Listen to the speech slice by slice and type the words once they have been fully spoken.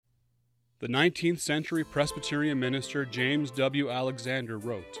The 19th century Presbyterian minister James W. Alexander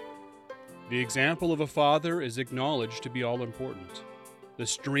wrote, "The example of a father is acknowledged to be all important. The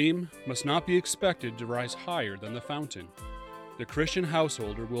stream must not be expected to rise higher than the fountain. The Christian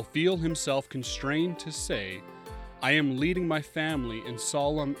householder will feel himself constrained to say, 'I am leading my family in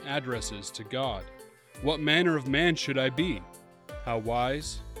solemn addresses to God. What manner of man should I be? How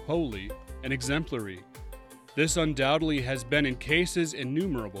wise, holy, and exemplary?' This undoubtedly has been in cases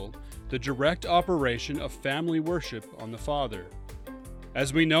innumerable the direct operation of family worship on the father.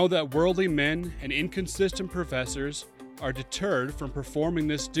 As we know that worldly men and inconsistent professors are deterred from performing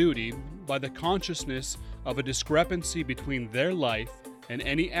this duty by the consciousness of a discrepancy between their life and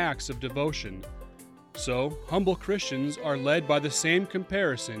any acts of devotion, so humble Christians are led by the same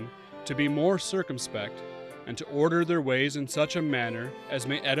comparison to be more circumspect and to order their ways in such a manner as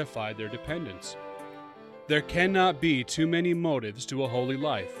may edify their dependents. There cannot be too many motives to a holy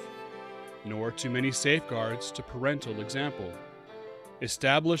life, nor too many safeguards to parental example.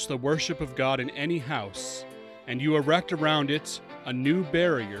 Establish the worship of God in any house, and you erect around it a new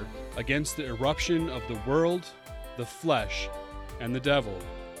barrier against the eruption of the world, the flesh, and the devil."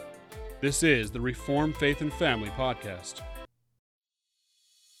 This is the Reformed Faith and Family Podcast.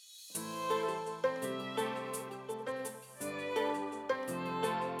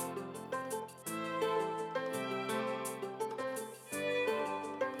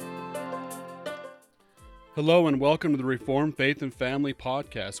 Hello and welcome to the Reformed Faith and Family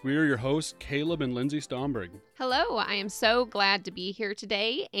Podcast. We are your hosts, Caleb and Lindsay Stomberg. Hello, I am so glad to be here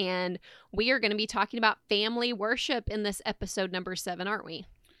today, and we are going to be talking about family worship in this episode number 7, aren't we?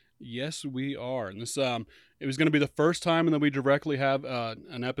 Yes, we are. And this it was going to be the first time that we directly have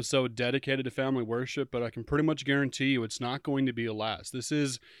an episode dedicated to family worship, but I can pretty much guarantee you it's not going to be a last. This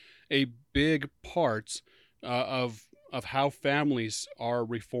is a big part of how families are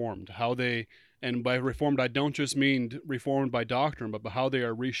reformed, how they. And by reformed, I don't just mean reformed by doctrine, but how they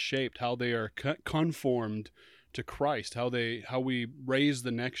are reshaped, how they are conformed to Christ, how we raise the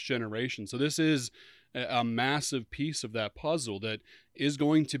next generation. So this is a massive piece of that puzzle that is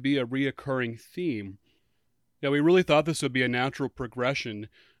going to be a reoccurring theme. Yeah, we really thought this would be a natural progression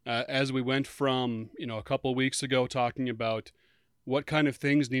as we went from, a couple of weeks ago talking about what kind of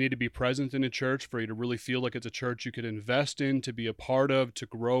things needed to be present in a church for you to really feel like it's a church you could invest in, to be a part of, to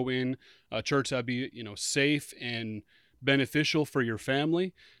grow in, a church that'd be, safe and beneficial for your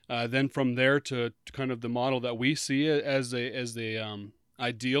family. Then from there to kind of the model that we see as the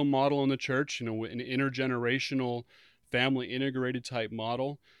ideal model in the church, an intergenerational family integrated type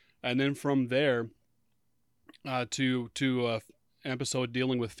model. And then from there to episode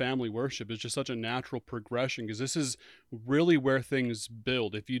dealing with family worship is just such a natural progression, because this is really where things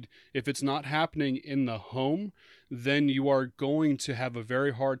build. If it's not happening in the home, then you are going to have a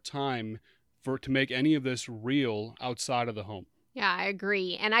very hard time to make any of this real outside of the home. Yeah, I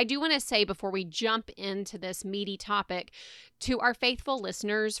agree. And I do want to say before we jump into this meaty topic, to our faithful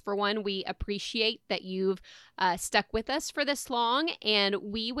listeners, for one, we appreciate that you've stuck with us for this long. And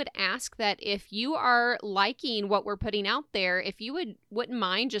we would ask that if you are liking what we're putting out there, if you wouldn't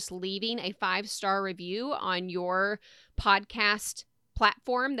mind just leaving a 5-star review on your podcast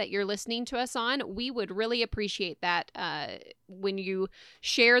platform that you're listening to us on. We would really appreciate that. When you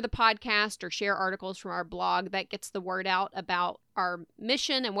share the podcast or share articles from our blog, that gets the word out about our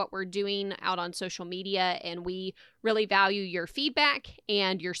mission and what we're doing out on social media, and we really value your feedback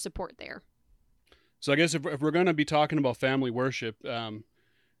and your support there. So I guess if we're going to be talking about family worship,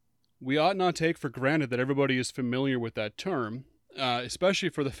 we ought not take for granted that everybody is familiar with that term, especially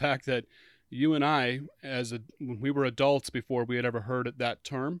for the fact that you and I, when we were adults before we had ever heard that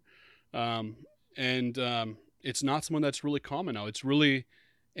term, it's not something that's really common now. It's really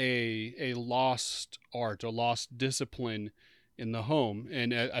a lost art, a lost discipline in the home,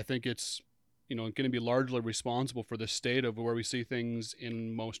 and I think it's going to be largely responsible for the state of where we see things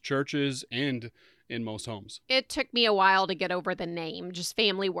in most churches and in most homes. It took me a while to get over the name. Just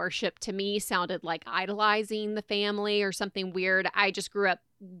family worship to me sounded like idolizing the family or something weird. I just grew up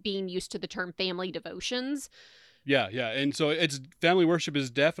being used to the term family devotions. Yeah. And so family worship is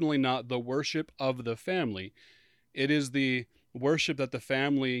definitely not the worship of the family. It is the worship that the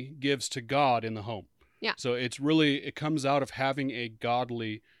family gives to God in the home. Yeah. So it comes out of having a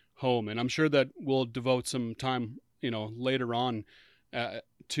godly home. And I'm sure that we'll devote some time, later on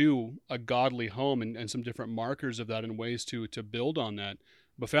to a godly home and some different markers of that and ways to build on that.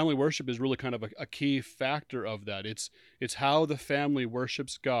 But family worship is really kind of a key factor of that. It's how the family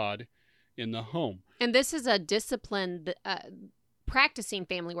worships God in the home. And this is a discipline, practicing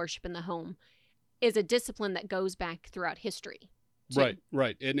family worship in the home is a discipline that goes back throughout history. too.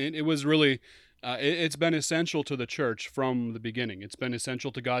 Right. And it was really, it's been essential to the church from the beginning. It's been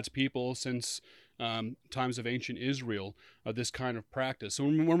essential to God's people since times of ancient Israel, this kind of practice. So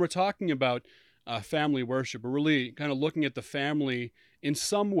when we're talking about family worship, we're really kind of looking at the family in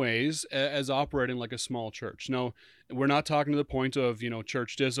some ways as operating like a small church. No, we're not talking to the point of,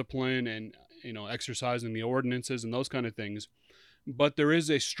 church discipline and, exercising the ordinances and those kind of things. But there is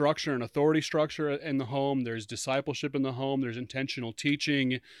a structure, an authority structure in the home. There's discipleship in the home. There's intentional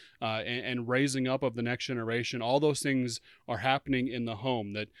teaching and raising up of the next generation. All those things are happening in the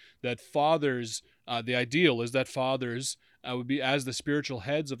home. That fathers, the ideal is that fathers would be, as the spiritual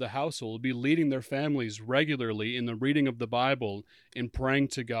heads of the household, would be leading their families regularly in the reading of the Bible, in praying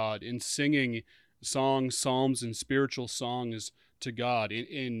to God, in singing songs, psalms, and spiritual songs to God,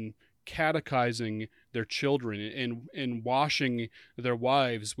 in catechizing their children, and washing their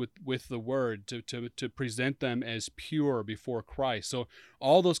wives with the word to present them as pure before Christ. So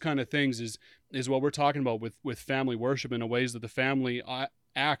all those kind of things is what we're talking about with family worship, in a ways that the family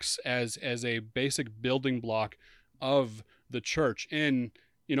acts as a basic building block of the church. And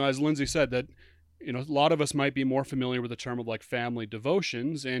as Lindsay said, that a lot of us might be more familiar with the term of like family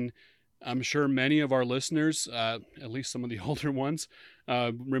devotions, and I'm sure many of our listeners, at least some of the older ones,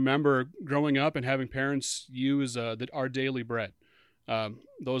 remember growing up and having parents use Our Daily Bread.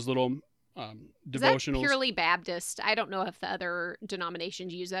 Those little devotionals. Is that purely Baptist? I don't know if the other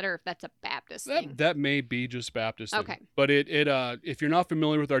denominations use that or if that's a Baptist thing. That may be just Baptist. Okay. Thing. But it if you're not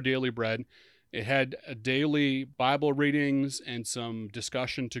familiar with Our Daily Bread, it had daily Bible readings and some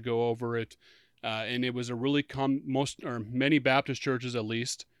discussion to go over it. And it was a really many Baptist churches at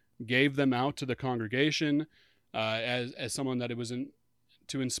least gave them out to the congregation as someone that it was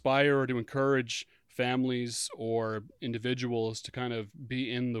to inspire or to encourage families or individuals to kind of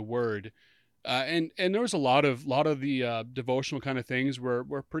be in the Word. And there was a lot of the devotional kind of things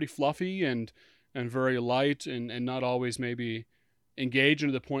were pretty fluffy and very light and not always maybe engaging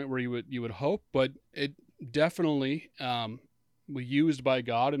to the point where you would hope, but it definitely was used by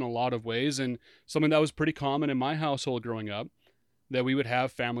God in a lot of ways, and something that was pretty common in my household growing up, that we would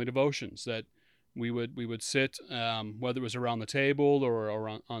have family devotions, that we would sit, whether it was around the table or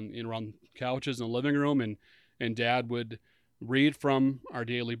around couches in the living room, and Dad would read from Our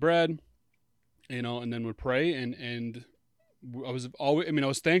Daily Bread, and then would pray, and I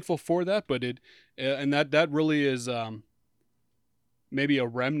was thankful for that, but that really is maybe a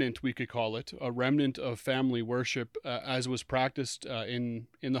remnant, we could call it, a remnant of family worship as was practiced in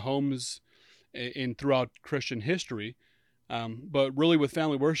the homes throughout Christian history. But really with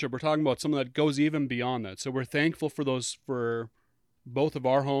family worship, we're talking about something that goes even beyond that. So we're thankful for both of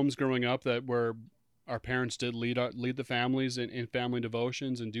our homes growing up, that where our parents did lead the families in family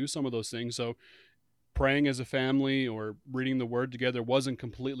devotions and do some of those things. So praying as a family or reading the Word together wasn't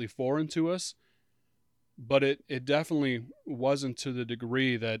completely foreign to us, but it definitely wasn't to the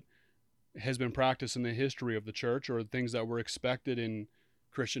degree that has been practiced in the history of the church, or things that were expected in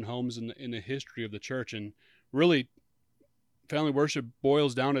Christian homes in the history of the church. And really, family worship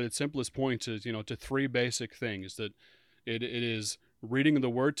boils down at its simplest point to three basic things: that it is reading the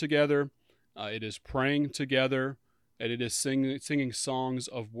Word together, it is praying together, and it is singing songs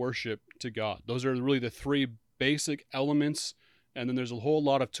of worship to God. Those are really the three basic elements, and then there's a whole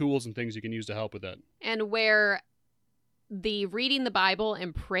lot of tools and things you can use to help with that. And where the reading the Bible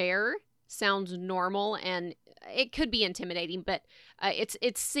and prayer sounds normal, and it could be intimidating, but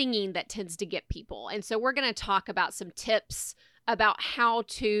it's singing that tends to get people. And so we're going to talk about some tips about how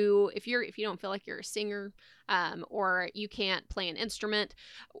to, if you don't feel like you're a singer or you can't play an instrument,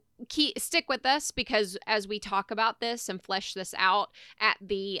 stick with us, because as we talk about this and flesh this out at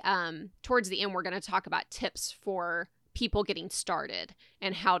the towards the end, we're going to talk about tips for people getting started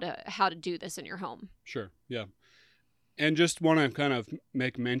and how to do this in your home. Sure. Yeah. And just want to kind of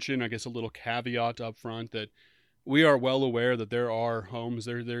make mention, I guess, a little caveat up front, that we are well aware that there are homes,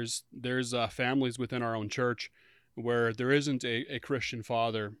 there's families within our own church where there isn't a Christian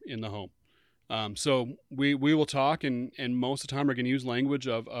father in the home. So we will talk, and most of the time we're going to use language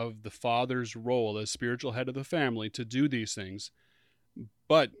of the father's role as spiritual head of the family to do these things.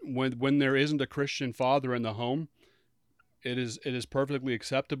 But when there isn't a Christian father in the home, it is perfectly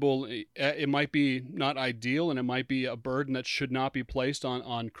acceptable. It might be not ideal, and it might be a burden that should not be placed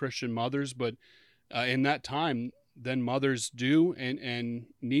on Christian mothers, but in that time, then mothers do and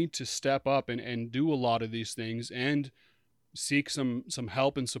need to step up and do a lot of these things and seek some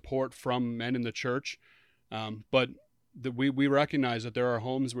help and support from men in the church. But we recognize that there are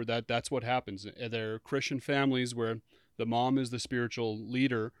homes where that's what happens. There are Christian families where the mom is the spiritual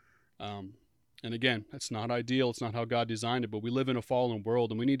leader, And again, that's not ideal. It's not how God designed it, but we live in a fallen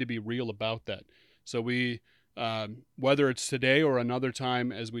world and we need to be real about that. So whether it's today or another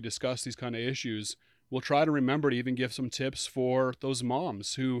time as we discuss these kind of issues, we'll try to remember to even give some tips for those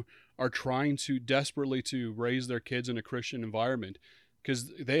moms who are trying to desperately to raise their kids in a Christian environment,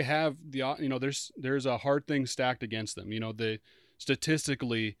 because they have there's a hard thing stacked against them.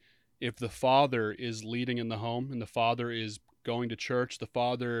 Statistically, if the father is leading in the home and the father is going to church, the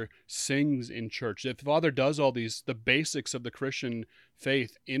father sings in church, if the father does all the basics of the Christian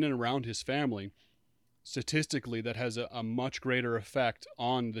faith in and around his family, statistically that has a much greater effect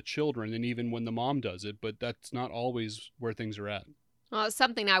on the children than even when the mom does it. But that's not always where things are at. Well, it's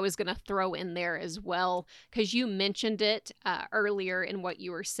something I was going to throw in there as well, because you mentioned it earlier in what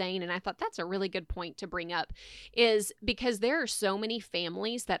you were saying, and I thought that's a really good point to bring up, is because there are so many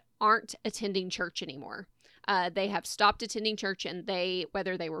families that aren't attending church anymore. They have stopped attending church, and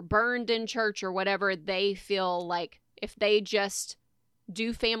whether they were burned in church or whatever, they feel like if they just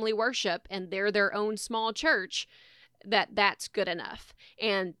do family worship and they're their own small church, that's good enough.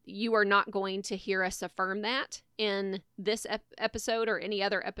 And you are not going to hear us affirm that in this episode or any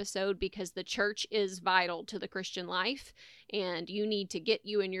other episode, because the church is vital to the Christian life, and you need to get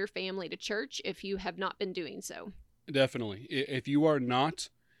you and your family to church if you have not been doing so. Definitely. If you are not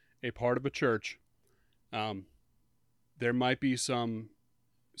a part of a church, there might be some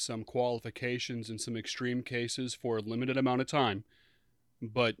qualifications in some extreme cases for a limited amount of time,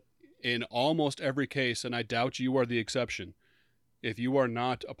 but in almost every case, and I doubt you are the exception, if you are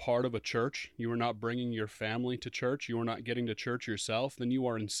not a part of a church, you are not bringing your family to church, you are not getting to church yourself, then you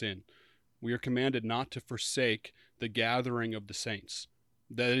are in sin. We are commanded not to forsake the gathering of the saints.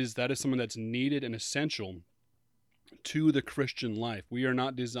 That is something that's needed and essential to the Christian life. We are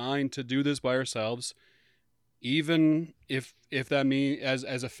not designed to do this by ourselves, even if that means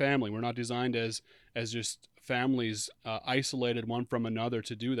as a family. We're not designed as just families isolated one from another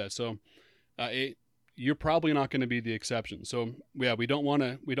to do that. So you're probably not going to be the exception. So yeah, we don't want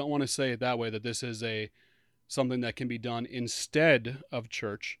to say it that way, that this is something that can be done instead of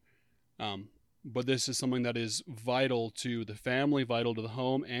church. But this is something that is vital to the family, vital to the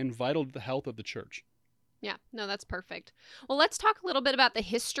home, and vital to the health of the church. Yeah, no, that's perfect. Well, let's talk a little bit about the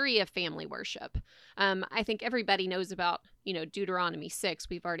history of family worship. I think everybody knows about, Deuteronomy 6.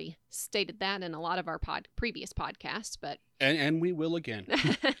 We've already stated that in a lot of our previous podcasts, but... And we will again.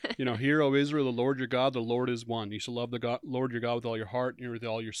 Hear, O Israel, the Lord your God, the Lord is one. You shall love the Lord your God with all your heart, and with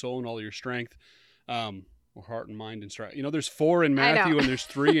all your soul, and all your strength. Or heart and mind and strength. There's 4 in Matthew and there's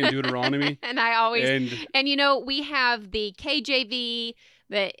 3 in Deuteronomy. And I always... And we have the KJV...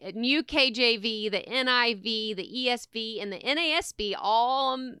 the new KJV, the NIV, the ESV, and the NASB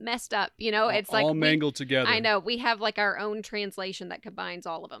all messed up. It's like all mangled together. I know. We have like our own translation that combines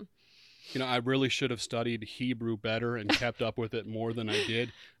all of them. I really should have studied Hebrew better and kept up with it more than I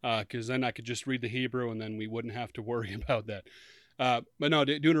did, because then I could just read the Hebrew and then we wouldn't have to worry about that. But no,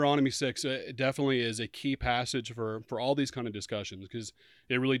 Deuteronomy 6 definitely is a key passage for all these kind of discussions, because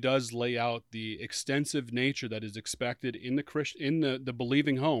it really does lay out the extensive nature that is expected in the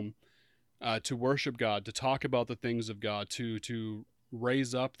believing home, to worship God, to talk about the things of God, to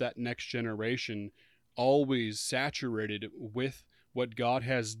raise up that next generation, always saturated with what God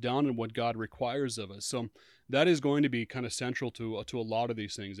has done and what God requires of us. So that is going to be kind of central to a lot of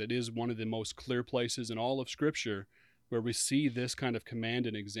these things. It is one of the most clear places in all of Scripture where we see this kind of command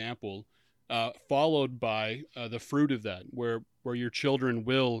and example, followed by the fruit of that, where your children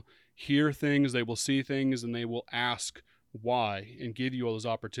will hear things, they will see things, and they will ask why and give you all those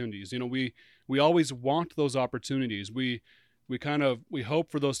opportunities. We always want those opportunities. We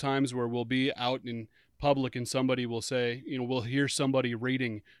hope for those times where we'll be out in public and somebody will say, we'll hear somebody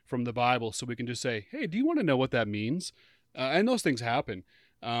reading from the Bible, so we can just say, hey, do you want to know what that means? And those things happen.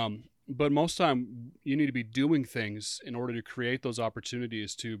 But most time, you need to be doing things in order to create those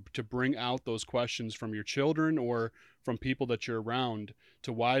opportunities to bring out those questions from your children or from people that you're around,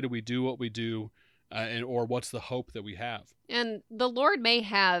 to why do we do what we do, or what's the hope that we have. And the Lord may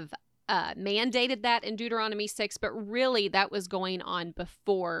have mandated that in Deuteronomy 6, but really that was going on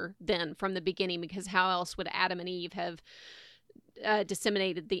before then, from the beginning, because how else would Adam and Eve have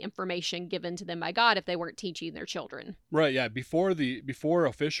disseminated the information given to them by God if they weren't teaching their children? Right, yeah. Before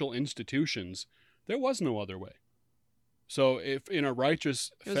official institutions, there was no other way. So if in a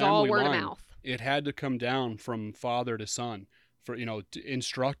righteous family all word line, of mouth. It had to come down from father to son, for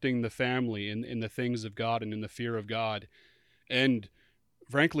instructing the family in the things of God and in the fear of God. And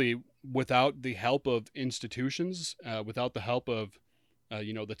frankly, without the help of institutions, without the help of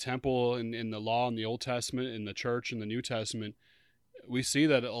the temple and the law in the Old Testament and the church in the New Testament, we see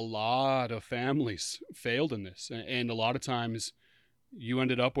that a lot of families failed in this, and a lot of times you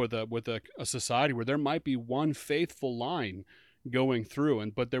ended up with a society where there might be one faithful line going through,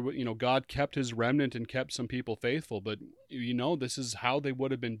 but there, God kept his remnant and kept some people faithful, but this is how they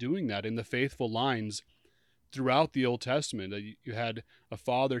would have been doing that in the faithful lines throughout the Old Testament. You had a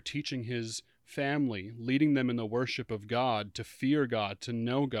father teaching his family, leading them in the worship of God, to fear God, to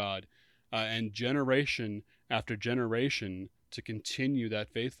know God, and generation after generation to continue that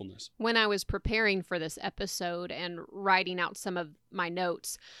faithfulness. When I was preparing for this episode and writing out some of my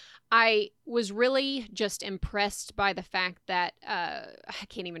notes, I was really just impressed by the fact that, I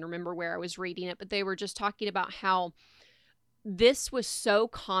can't even remember where I was reading it, but they were just talking about how this was so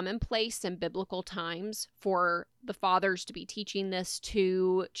commonplace in biblical times for the fathers to be teaching this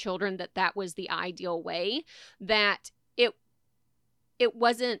to children, that was the ideal way, that it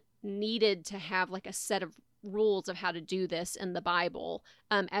wasn't needed to have like a set of rules of how to do this in the Bible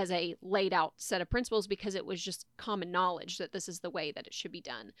as a laid out set of principles, because it was just common knowledge that this is the way that it should be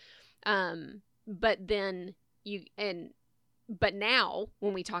done. But now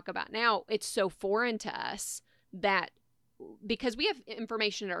when we talk about now, it's so foreign to us that because we have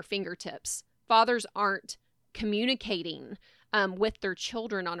information at our fingertips, fathers aren't communicating with their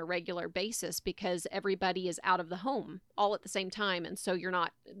children on a regular basis because everybody is out of the home all at the same time. And so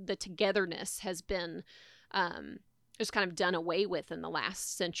the togetherness has been just kind of done away with in the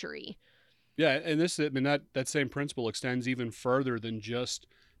last century. Yeah, and that same principle extends even further than just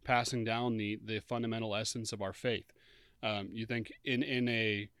passing down the fundamental essence of our faith. You think in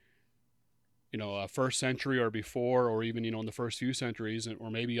a first century or before, or even in the first few centuries,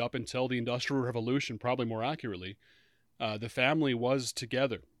 or maybe up until the Industrial Revolution, probably more accurately, the family was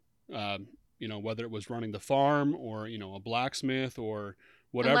together. Whether it was running the farm or a blacksmith or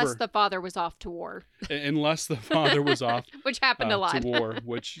whatever. Unless the father was off to war. Unless the father was off which happened a lot. to war,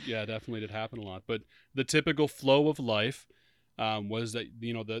 which definitely did happen a lot. But the typical flow of life was that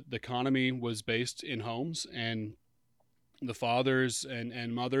the economy was based in homes, and the fathers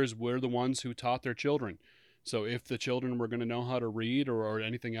and mothers were the ones who taught their children. So if the children were going to know how to read or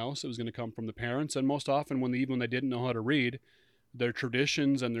anything else, it was going to come from the parents. And most often even when they didn't know how to read, their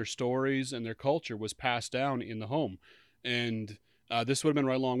traditions and their stories and their culture was passed down in the home. And this would have been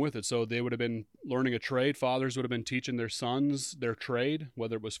right along with it. So they would have been learning a trade. Fathers would have been teaching their sons their trade,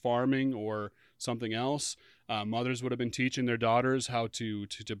 whether it was farming or something else. Mothers would have been teaching their daughters how to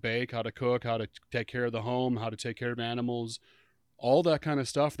bake, how to cook, how to take care of the home, how to take care of animals. All that kind of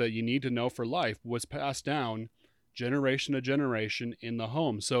stuff that you need to know for life was passed down generation to generation in the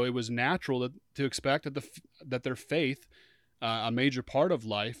home. So it was natural to expect that their faith, a major part of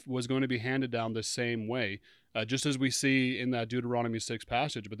life, was going to be handed down the same way, just as we see in that Deuteronomy 6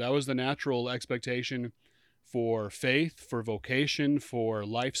 passage. But that was the natural expectation for faith, for vocation, for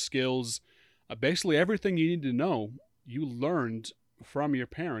life skills. Basically everything you need to know, you learned from your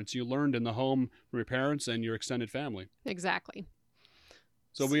parents. You learned in the home from your parents and your extended family. Exactly.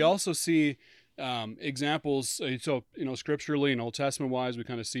 So we also see examples, scripturally and Old Testament wise, we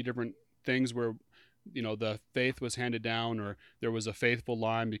kind of see different things where, the faith was handed down, or there was a faithful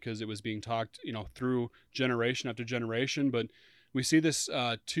line because it was being taught, through generation after generation. But we see this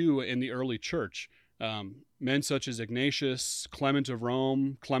too in the early church. Men such as Ignatius, Clement of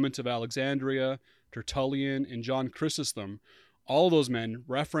Rome, Clement of Alexandria, Tertullian, and John Chrysostom, all those men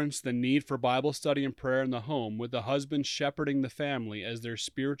reference the need for Bible study and prayer in the home, with the husband shepherding the family as their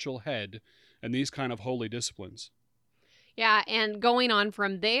spiritual head, and these kind of holy disciplines. Yeah, and going on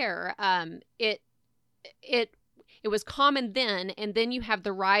from there, it was common then, and then you have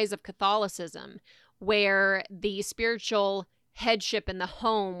the rise of Catholicism, where the spiritual headship in the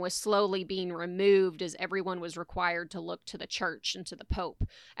home was slowly being removed as everyone was required to look to the church and to the Pope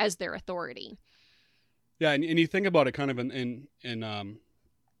as their authority. Yeah, and you think about it kind of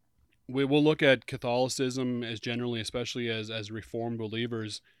we will look at Catholicism as generally, especially as Reformed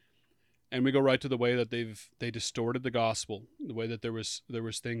believers, and we go right to the way that they distorted the gospel, the way that there was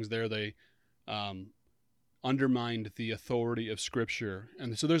things there, they undermined the authority of Scripture,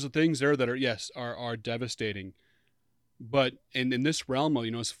 and so there's things there that are devastating. But in this realm,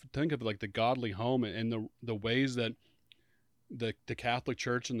 think of like the godly home and the ways that the Catholic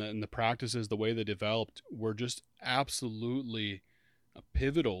Church and the practices, the way they developed, were just absolutely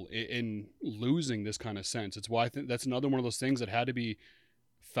pivotal in losing this kind of sense. It's why I think that's another one of those things that had to be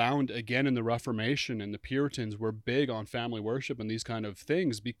found again in the Reformation, and the Puritans were big on family worship and these kind of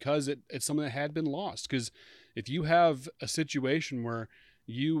things, because it's something that had been lost. Because if you have a situation where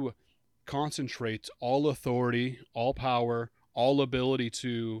you concentrate all authority, all power, all ability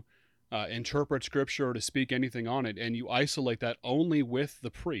to interpret scripture or to speak anything on it, and you isolate that only with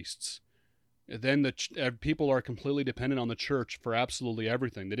the priests, then people are completely dependent on the church for absolutely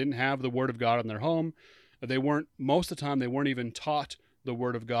everything. They didn't have the Word of God in their home. They weren't, most of the time, they weren't even taught the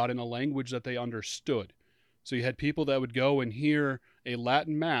Word of God in a language that they understood. So you had people that would go and hear a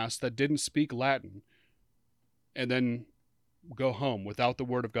Latin Mass that didn't speak Latin and then go home without the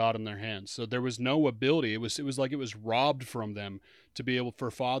Word of God in their hands. So there was no ability. It was like it was robbed from them to be able, for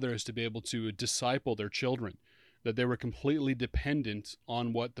fathers to be able to disciple their children, that they were completely dependent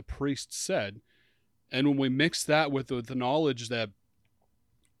on what the priest said. And when we mix that with the knowledge that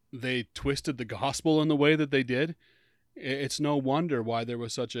they twisted the gospel in the way that they did, it's no wonder why there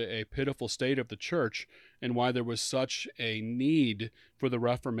was such a pitiful state of the church, and why there was such a need for the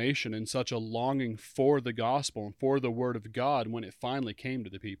Reformation and such a longing for the gospel and for the Word of God when it finally came to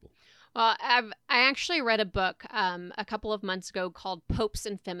the people. Well, I actually read a book a couple of months ago called Popes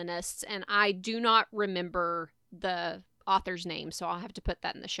and Feminists, and I do not remember the author's name, so I'll have to put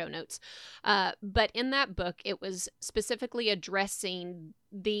that in the show notes. But in that book, it was specifically addressing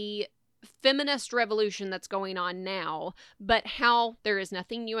the feminist revolution that's going on now, but how there is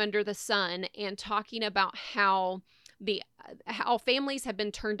nothing new under the sun, and talking about how families have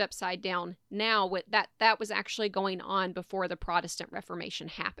been turned upside down now. With that was actually going on before the Protestant Reformation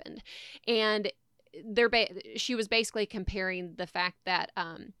happened. And she was basically comparing the fact that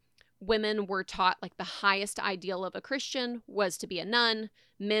women were taught like the highest ideal of a Christian was to be a nun.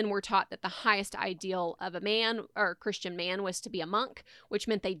 Men were taught that the highest ideal of a man or a Christian man was to be a monk, which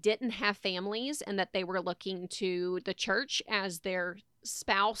meant they didn't have families and that they were looking to the church as their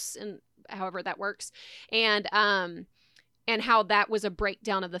spouse, and however that works. And how that was a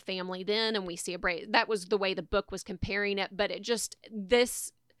breakdown of the family then. And we see that was the way the book was comparing it. But it just,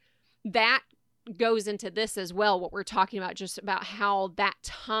 that goes into this as well, what we're talking about, just about how that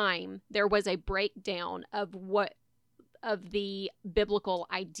time there was a breakdown of the biblical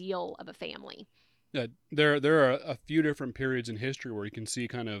ideal of a family. Yeah, there are a few different periods in history where you can see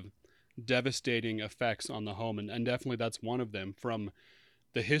kind of devastating effects on the home, and definitely that's one of them. From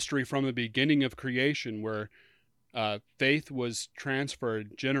the history from the beginning of creation, where faith was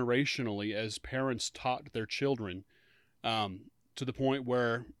transferred generationally as parents taught their children, to the point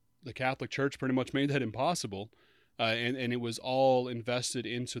where the Catholic Church pretty much made that impossible, and it was all invested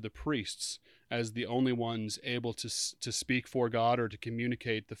into the priests as the only ones able to speak for God or to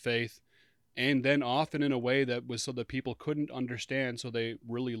communicate the faith, and then often in a way that was so that people couldn't understand, so they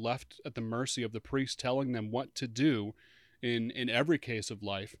really left at the mercy of the priest telling them what to do in every case of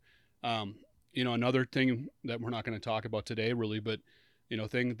life. Another thing that we're not going to talk about today really, but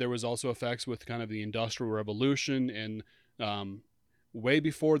there was also effects with kind of the Industrial Revolution, and way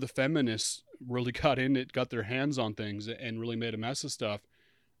before the feminists really got their hands on things and really made a mess of stuff.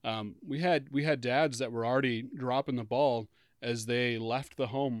 We had dads that were already dropping the ball as they left the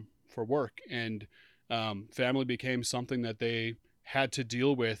home for work, and family became something that they had to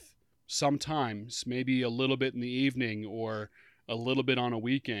deal with sometimes, maybe a little bit in the evening or a little bit on a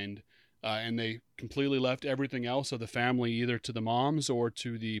weekend, and they completely left everything else of the family either to the moms or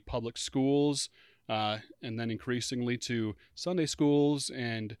to the public schools, and then increasingly to Sunday schools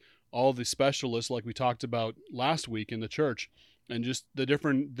and all the specialists like we talked about last week in the church, and just the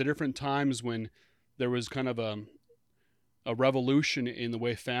different times when there was kind of a revolution in the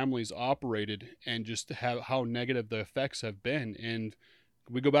way families operated, and just how negative the effects have been. And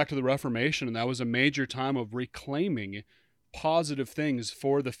we go back to the Reformation, and that was a major time of reclaiming positive things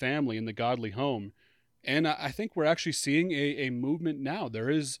for the family and the godly home. And I think we're actually seeing a movement now. There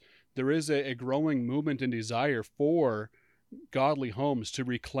is a growing movement and desire for godly homes to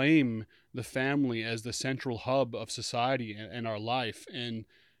reclaim the family as the central hub of society and our life. And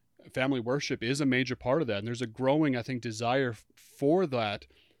family worship is a major part of that. And there's a growing, I think, desire for that.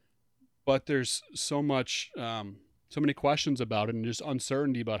 But there's so many questions about it, and just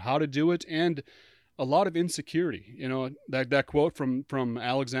uncertainty about how to do it, and a lot of insecurity. That quote from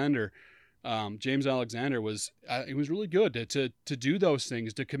Alexander, James Alexander, was it was really good to do those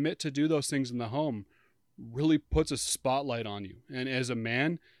things, to commit to do those things in the home, really puts a spotlight on you. And as a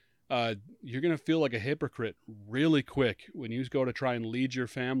man, you're going to feel like a hypocrite really quick when you go to try and lead your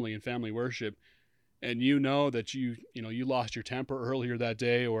family in family worship, and that you lost your temper earlier that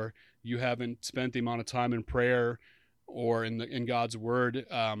day, or you haven't spent the amount of time in prayer or in God's word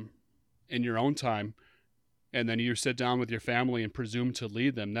in your own time, and then you sit down with your family and presume to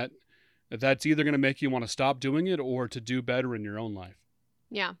lead them. That's either going to make you want to stop doing it or to do better in your own life.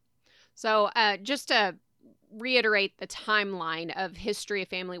 Yeah. So just to reiterate the timeline of history of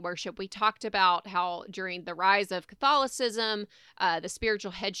family worship, we talked about how during the rise of Catholicism, the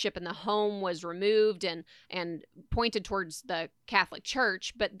spiritual headship in the home was removed and pointed towards the Catholic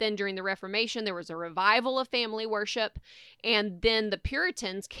Church. But then during the Reformation, there was a revival of family worship. And then the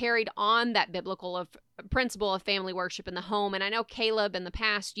Puritans carried on that biblical principle of family worship in the home. And I know, Caleb, in the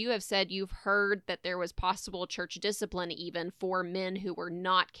past, you have said you've heard that there was possible church discipline even for men who were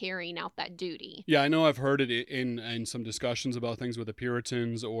not carrying out that duty. Yeah, I know I've heard it in some discussions about things with the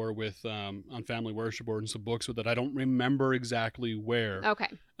Puritans or with on family worship or in some books with it. I don't remember exactly where. Okay.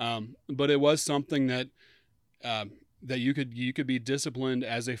 But it was something that that you could be disciplined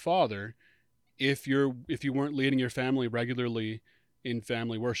as a father if you weren't leading your family regularly in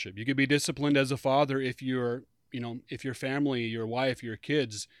family worship. You could be disciplined as a father if your family, your wife, your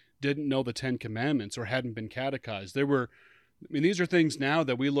kids didn't know the 10 Commandments or hadn't been catechized. These are things now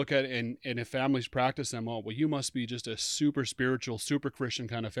that we look at and if families practice them, well, you must be just a super spiritual, super Christian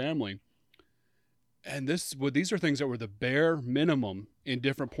kind of family. And these are things that were the bare minimum in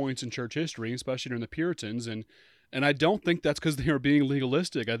different points in church history, especially during the Puritans. And I don't think that's because they were being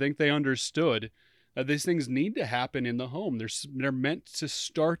legalistic. I think they understood that these things need to happen in the home. They're meant to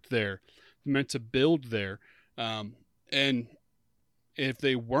start there, they're meant to build there. And if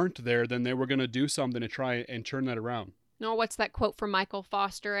they weren't there, then they were going to do something to try and turn that around. No, what's that quote from Michael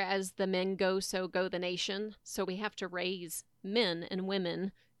Foster? As the men go, so go the nation. So we have to raise men and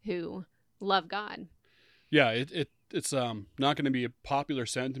women who love God. Yeah, it's not going to be a popular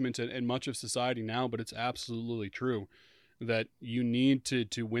sentiment in much of society now, but it's absolutely true that you need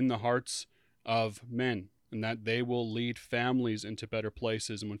to win the hearts of men, and that they will lead families into better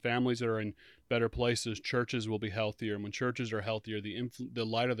places. And when families are in better places, churches will be healthier. And when churches are healthier, the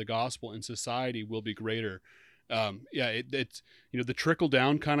light of the gospel in society will be greater. It's the trickle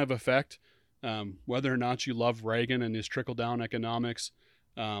down kind of effect. Whether or not you love Reagan and his trickle down economics,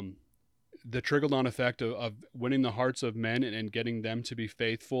 the trickle down effect of winning the hearts of men and getting them to be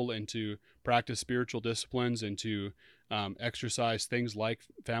faithful and to practice spiritual disciplines and to exercise things like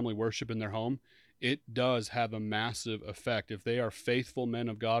family worship in their home, it does have a massive effect if they are faithful men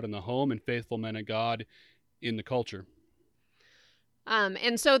of God in the home and faithful men of God in the culture.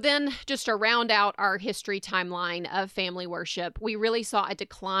 And so then, just to round out our history timeline of family worship, we really saw a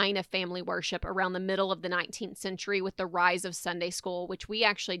decline of family worship around the middle of the 19th century with the rise of Sunday school, which we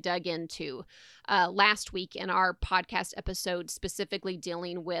actually dug into last week in our podcast episode, specifically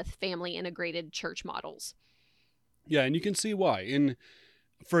dealing with family integrated church models. Yeah, and you can see why,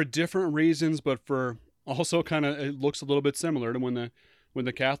 for different reasons, but for also kind of, it looks a little bit similar to when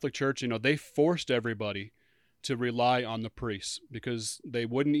the Catholic Church, they forced everybody to rely on the priests because they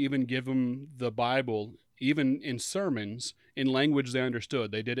wouldn't even give them the Bible, even in sermons, in language they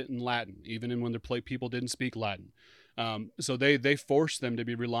understood. They did it in Latin, even when people didn't speak Latin. So they forced them to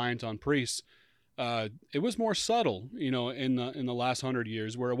be reliant on priests. It was more subtle, in the last 100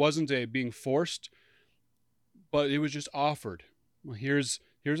 years, where it wasn't being forced, but it was just offered. Well, here's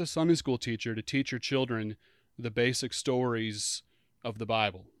a Sunday school teacher to teach your children the basic stories of the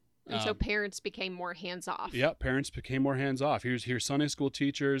Bible. And so parents became more hands-off. Yeah, parents became more hands-off. Here's Sunday school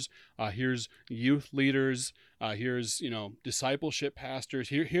teachers. Here's youth leaders. Here's discipleship pastors.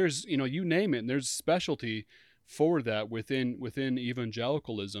 Here's you name it. And there's specialty for that within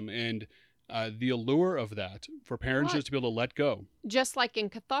evangelicalism, and the allure of that for parents just to be able to let go. Just like in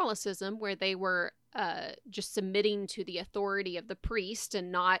Catholicism, where they were just submitting to the authority of the priest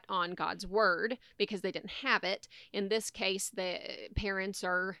and not on God's word because they didn't have it. In this case, the parents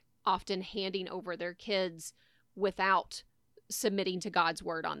are often handing over their kids without submitting to God's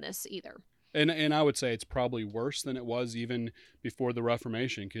word on this either. And I would say it's probably worse than it was even before the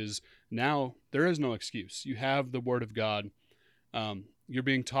Reformation, because now there is no excuse. You have the Word of God. You're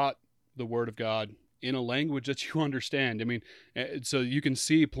being taught the Word of God in a language that you understand. So you can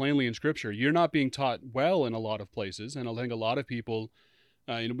see plainly in Scripture, you're not being taught well in a lot of places. And I think a lot of people,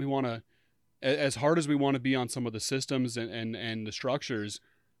 we want to, as hard as we want to be on some of the systems and the structures,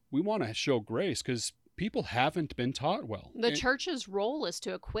 we want to show grace because people haven't been taught well. The church's role is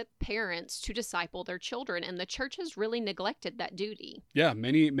to equip parents to disciple their children, and the church has really neglected that duty. Yeah,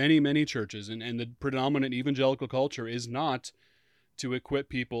 many churches, and the predominant evangelical culture is not to equip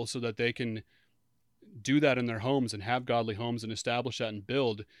people so that they can do that in their homes and have godly homes and establish that and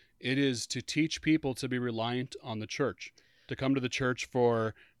build. It is to teach people to be reliant on the church, to come to the church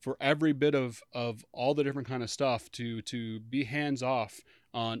for every bit of all the different kind of stuff, to be hands off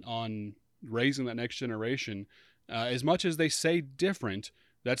on raising that next generation. As much as they say different,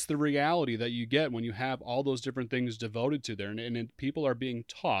 that's the reality that you get when you have all those different things devoted to there. And people are being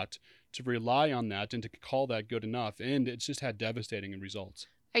taught to rely on that and to call that good enough. And it's just had devastating results.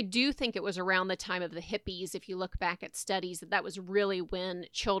 I do think it was around the time of the hippies, if you look back at studies, that was really when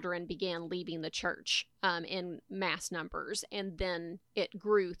children began leaving the church in mass numbers. And then it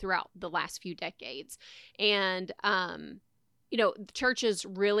grew throughout the last few decades. And, the churches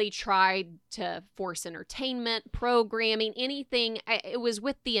really tried to force entertainment, programming, anything. It was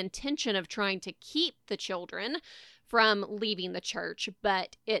with the intention of trying to keep the children from leaving the church,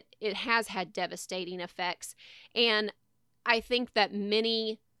 but it has had devastating effects. And I think that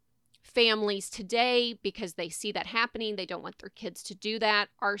many families today, because they see that happening, they don't want their kids to do that,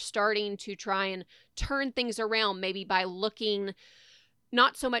 are starting to try and turn things around, maybe by looking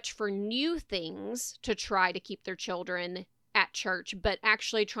not so much for new things to try to keep their children at church, but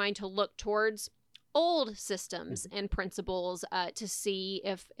actually trying to look towards old systems and principles to see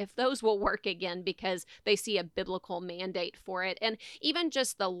if those will work again, because they see a biblical mandate for it. And even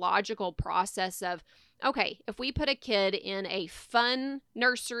just the logical process of, okay, if we put a kid in a fun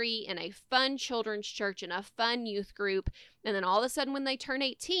nursery, in a fun children's church, in a fun youth group, and then all of a sudden when they turn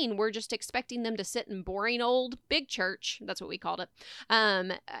 18, we're just expecting them to sit in boring old big church, that's what we called it,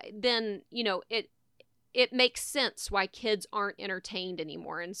 then, it makes sense why kids aren't entertained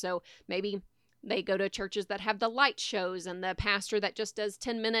anymore. And so maybe they go to churches that have the light shows and the pastor that just does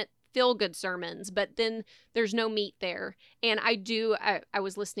 10-minute feel-good sermons, but then there's no meat there. And I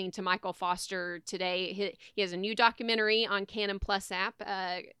was listening to Michael Foster today. He has a new documentary on Canon Plus app.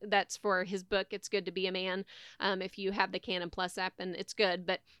 That's for his book, It's Good to Be a Man. If you have the Canon Plus app, then it's good.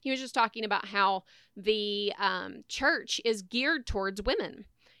 But he was just talking about how the church is geared towards women,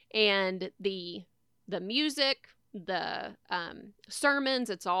 and the music, the sermons,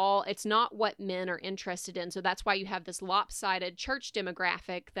 it's not what men are interested in. So that's why you have this lopsided church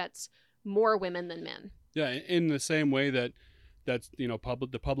demographic that's more women than men. Yeah, in the same way that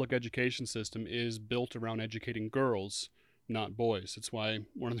the public education system is built around educating girls, not boys. It's why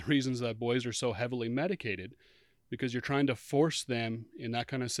one of the reasons that boys are so heavily medicated, because you're trying to force them in that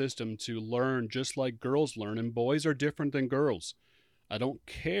kind of system to learn just like girls learn, and boys are different than girls. I don't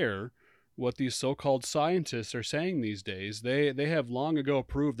care what these so-called scientists are saying these days. They have long ago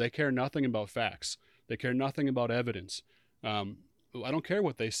proved they care nothing about facts. They care nothing about evidence. I don't care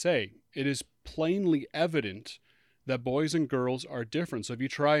what they say. It is plainly evident that boys and girls are different. So if you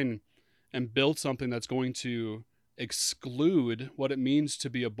try and build something that's going to exclude what it means to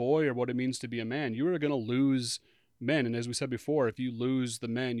be a boy or what it means to be a man, you are going to lose men. And as we said before, if you lose the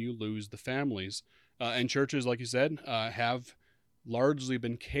men, you lose the families. And churches, like you said, have largely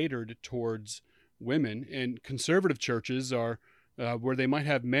been catered towards women, and conservative churches are where they might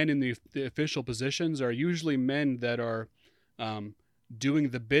have men in the official positions are usually men that are doing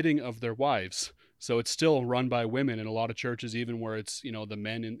the bidding of their wives. So it's still run by women in a lot of churches, even where it's the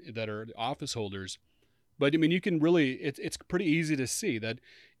men that are office holders. But I mean, you can really it's pretty easy to see that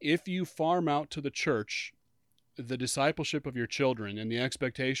if you farm out to the church the discipleship of your children and the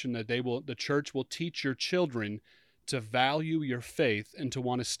expectation that the church will teach your children to value your faith and to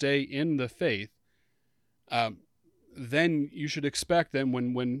want to stay in the faith, then you should expect that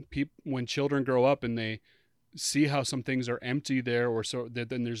when children grow up and they see how some things are empty there, or so that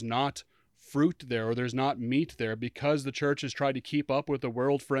then there's not fruit there, or there's not meat there, because the church has tried to keep up with the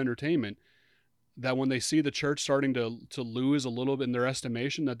world for entertainment, that when they see the church starting to lose a little bit in their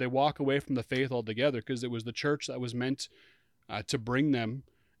estimation, that they walk away from the faith altogether, because it was the church that was meant to bring them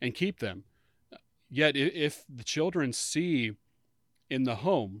and keep them. Yet if the children see in the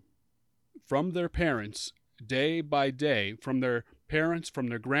home from their parents day by day, from their parents, from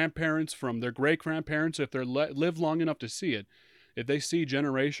their grandparents, from their great-grandparents, if they live long enough to see it, if they see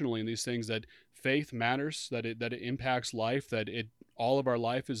generationally in these things that faith matters, that it impacts life, that all of our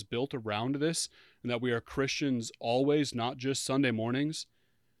life is built around this, and that we are Christians always, not just Sunday mornings,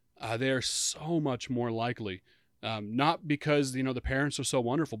 they are so much more likely. Not because, the parents are so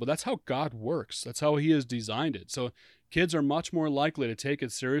wonderful, but that's how God works. That's how he has designed it. So kids are much more likely to take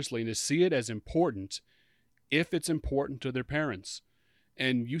it seriously and to see it as important if it's important to their parents.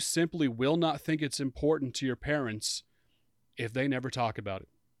 And you simply will not think it's important to your parents if they never talk about it.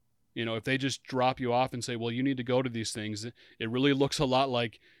 If they just drop you off and say, well, you need to go to these things, it really looks a lot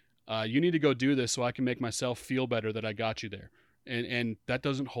like, you need to go do this so I can make myself feel better that I got you there. And that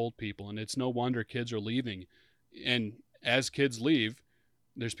doesn't hold people. And it's no wonder kids are leaving. And as kids leave,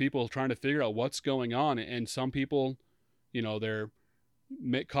 there's people trying to figure out what's going on. And some people,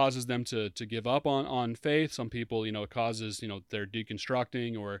 it causes them to give up on faith. Some people, it causes, they're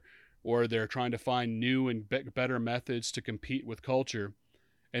deconstructing or they're trying to find new and better methods to compete with culture.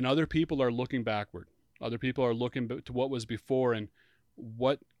 And other people are looking backward. Other people are looking to what was before and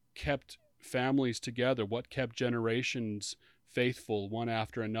what kept families together, what kept generations faithful one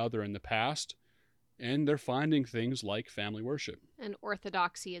after another in the past. And they're finding things like family worship. And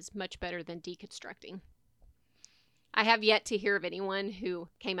orthodoxy is much better than deconstructing. I have yet to hear of anyone who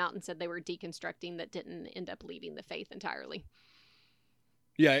came out and said they were deconstructing that didn't end up leaving the faith entirely.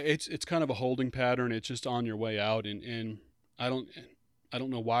 Yeah, it's kind of a holding pattern. It's just on your way out, and I don't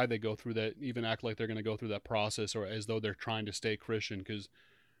know why they go through that, even act like they're going to go through that process, or as though they're trying to stay Christian, because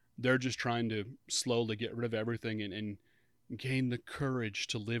they're just trying to slowly get rid of everything and gain the courage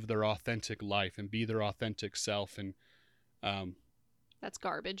to live their authentic life and be their authentic self. And that's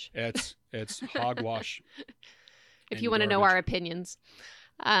garbage. It's hogwash. If you want to know our opinions.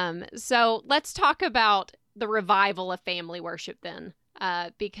 So let's talk about the revival of family worship then,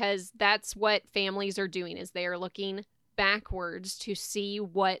 because that's what families are doing, is they are looking backwards to see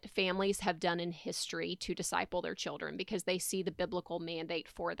what families have done in history to disciple their children, because they see the biblical mandate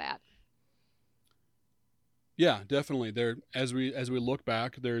for that. Yeah, definitely. There, as we look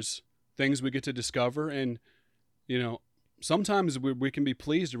back, there's things we get to discover, and sometimes we can be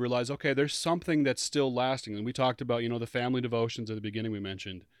pleased to realize, okay, there's something that's still lasting. And we talked about, the family devotions at the beginning we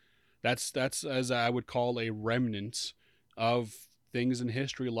mentioned. That's as I would call a remnant of things in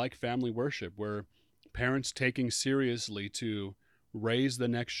history like family worship, where parents taking seriously to raise the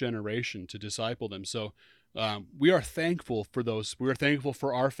next generation, to disciple them. So we are thankful for those. We are thankful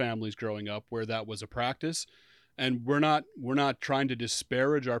for our families growing up where that was a practice. And we're not trying to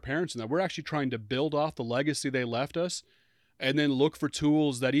disparage our parents in that. We're actually trying to build off the legacy they left us, and then look for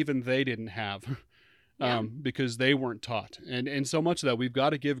tools that even they didn't have, because they weren't taught. And so much of that, we've got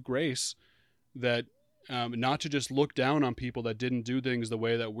to give grace, that not to just look down on people that didn't do things the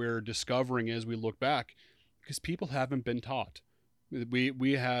way that we're discovering as we look back, because people haven't been taught.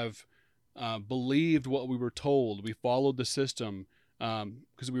 We have believed what we were told. We followed the system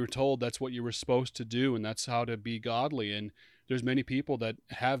because we were told that's what you were supposed to do, and that's how to be godly. And there's many people that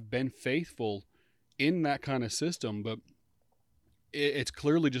have been faithful in that kind of system, but it's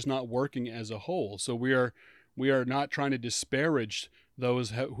clearly just not working as a whole. So we are not trying to disparage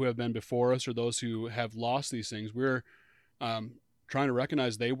those who have been before us, or those who have lost these things. We're trying to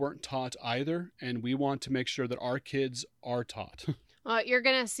recognize they weren't taught either, and we want to make sure that our kids are taught. You're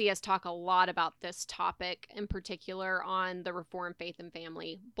going to see us talk a lot about this topic in particular on the Reformed Faith and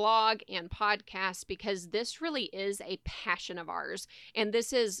Family blog and podcast, because this really is a passion of ours. And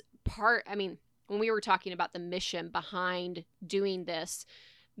this is when we were talking about the mission behind doing this,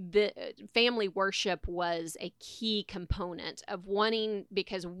 the family worship was a key component of wanting,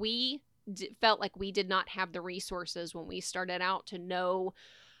 because we felt like we did not have the resources when we started out to know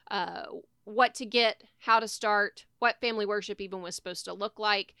what to get, how to start, what family worship even was supposed to look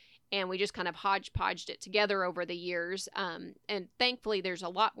like. And we just kind of hodgepodged it together over the years. And thankfully, there's a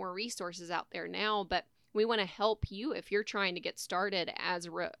lot more resources out there now, but we want to help you if you're trying to get started as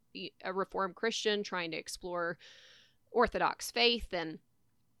a Reformed Christian, trying to explore Orthodox faith and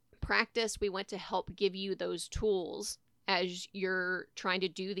practice. We want to help give you those tools as you're trying to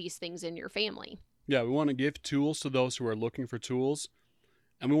do these things in your family. Yeah, we want to give tools to those who are looking for tools,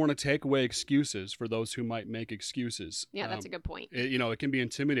 and we want to take away excuses for those who might make excuses. Yeah, that's a good point. It can be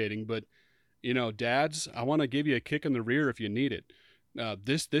intimidating, but dads, I want to give you a kick in the rear if you need it.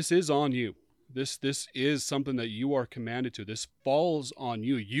 This is on you. This is something that you are commanded to. This falls on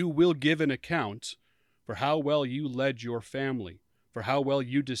you. You will give an account for how well you led your family, for how well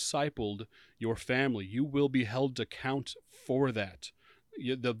you discipled your family. You will be held to account for that.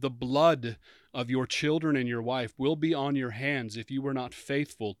 The blood of your children and your wife will be on your hands if you were not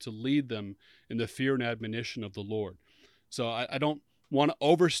faithful to lead them in the fear and admonition of the Lord. So I don't want to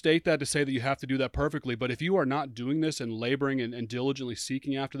overstate that to say that you have to do that perfectly, but if you are not doing this and laboring and diligently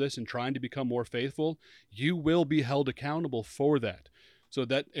seeking after this and trying to become more faithful, you will be held accountable for that. So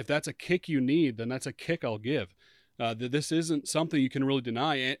that if that's a kick you need, then that's a kick I'll give. This isn't something you can really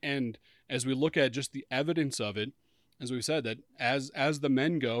deny. And as we look at just the evidence of it, as we've said, that as the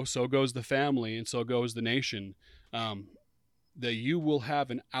men go, so goes the family, and so goes the nation, that you will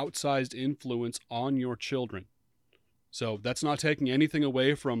have an outsized influence on your children. So that's not taking anything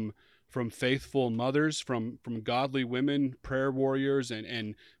away from faithful mothers, from godly women, prayer warriors,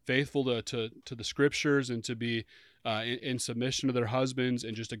 and faithful to the scriptures, and to be in submission to their husbands,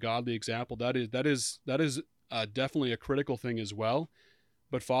 and just a godly example. That is definitely a critical thing as well.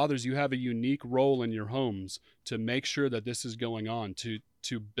 But fathers, you have a unique role in your homes to make sure that this is going on,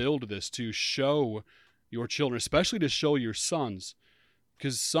 to build this, to show your children, especially to show your sons.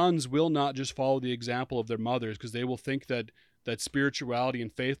 Because sons will not just follow the example of their mothers, because they will think that spirituality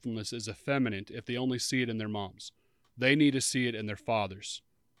and faithfulness is effeminate if they only see it in their moms. They need to see it in their fathers.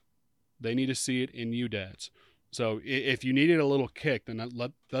 They need to see it in you dads. So if you needed a little kick, then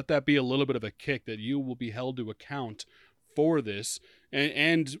let that be a little bit of a kick that you will be held to account for this.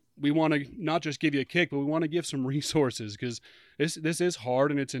 And we want to not just give you a kick, but we want to give some resources, because this is hard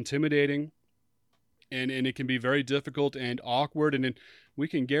and it's intimidating, and it can be very difficult and awkward. And we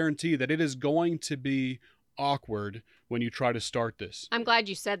can guarantee that it is going to be awkward when you try to start this. I'm glad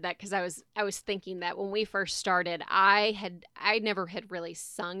you said that, because I was thinking that when we first started, I never had really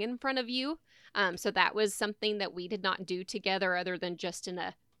sung in front of you. So that was something that we did not do together other than just in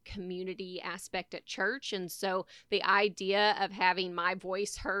a community aspect at church. And so the idea of having my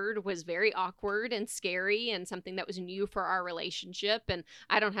voice heard was very awkward and scary, and something that was new for our relationship. And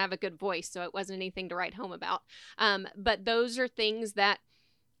I don't have a good voice, so it wasn't anything to write home about. But those are things that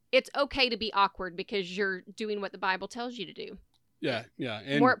it's okay to be awkward, because you're doing what the Bible tells you to do. Yeah.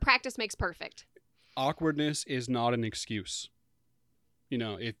 And more practice makes perfect. Awkwardness is not an excuse.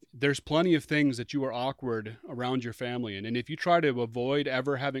 If there's plenty of things that you are awkward around your family, and if you try to avoid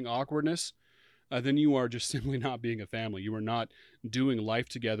ever having awkwardness, then you are just simply not being a family. You are not doing life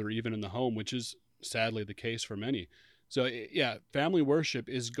together, even in the home, which is sadly the case for many. So yeah, family worship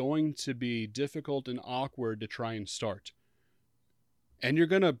is going to be difficult and awkward to try and start. And you're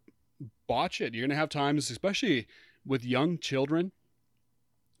going to botch it. You're going to have times, especially with young children,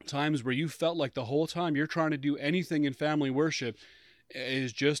 times where you felt like the whole time you're trying to do anything in family worship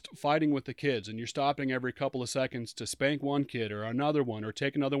is just fighting with the kids, and you're stopping every couple of seconds to spank one kid or another one, or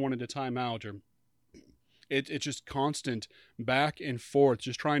take another one into timeout, or it's just constant back and forth,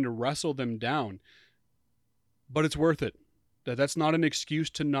 just trying to wrestle them down. But it's worth it. That's not an excuse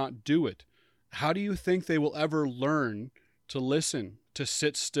to not do it. How do you think they will ever learn to listen, to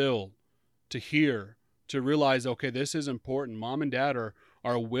sit still, to hear, to realize, okay, this is important? Mom and dad are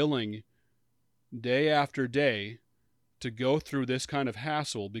willing day after day to go through this kind of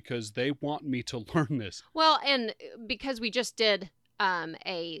hassle because they want me to learn this. Well, and because we just did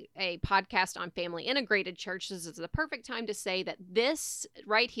a podcast on family integrated church, this is the perfect time to say that this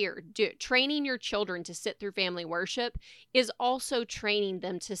right here, training your children to sit through family worship, is also training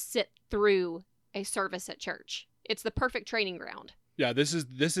them to sit through a service at church. It's the perfect training ground. Yeah, this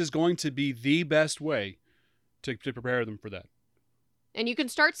is going to be the best way to prepare them for that. And you can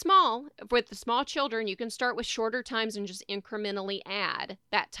start small. With the small children, you can start with shorter times and just incrementally add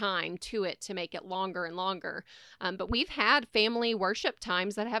that time to it to make it longer and longer. But we've had family worship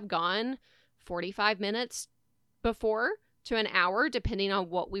times that have gone 45 minutes before to an hour, depending on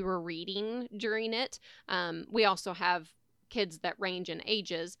what we were reading during it. We also have kids that range in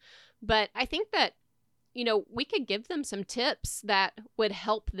ages. But I think that, we could give them some tips that would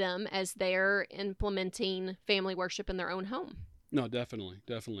help them as they're implementing family worship in their own home. No,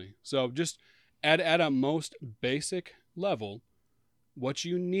 definitely. So just at a most basic level, what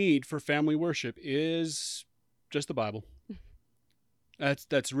you need for family worship is just the Bible.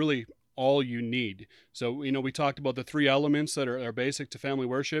 That's really all you need. So, we talked about the 3 elements that are basic to family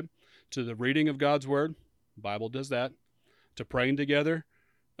worship: to the reading of God's Word, the Bible does that; to praying together.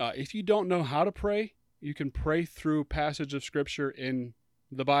 If you don't know how to pray, you can pray through passage of Scripture in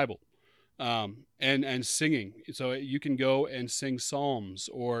the Bible. And singing. So you can go and sing psalms,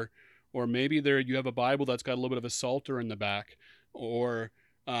 or maybe you have a Bible that's got a little bit of a psalter in the back, or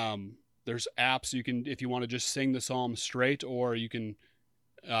there's apps you can, if you want to just sing the psalm straight, or you can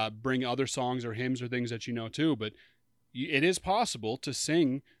bring other songs or hymns or things that too. But it is possible to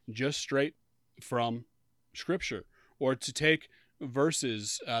sing just straight from Scripture, or to take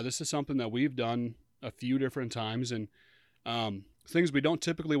verses. This is something that we've done a few different times, and things we don't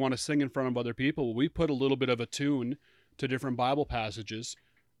typically want to sing in front of other people. We put a little bit of a tune to different Bible passages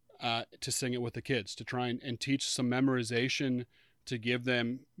to sing it with the kids, to try and teach some memorization, to give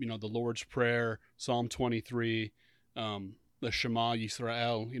them, the Lord's Prayer, Psalm 23, the Shema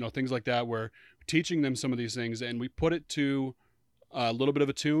Yisrael, things like that, where we're teaching them some of these things, and we put it to a little bit of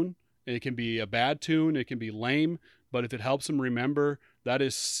a tune. It can be a bad tune, it can be lame, but if it helps them remember, that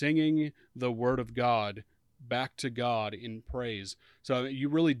is singing the Word of God back to God in praise. So you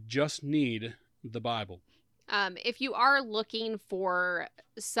really just need the Bible. If you are looking for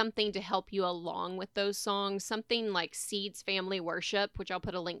something to help you along with those songs, something like Seeds Family Worship, which I'll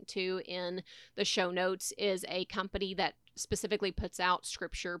put a link to in the show notes, is a company that specifically puts out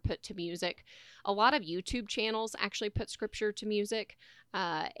scripture put to music. A lot of YouTube channels actually put scripture to music,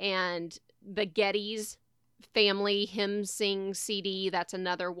 and the Getty's Family Hymn Sing CD, that's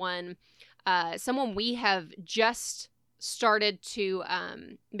another one. Someone we have just started to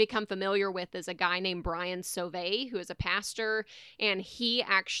become familiar with is a guy named Brian Sauvé, who is a pastor, and he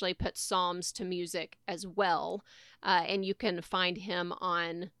actually puts psalms to music as well. And you can find him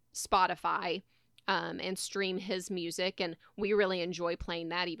on Spotify and stream his music. And we really enjoy playing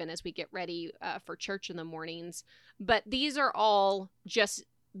that even as we get ready for church in the mornings. But these are all just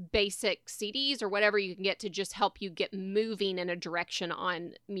basic CDs or whatever you can get to just help you get moving in a direction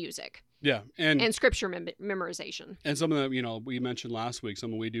on music. Yeah, and scripture memorization. And something that, we mentioned last week,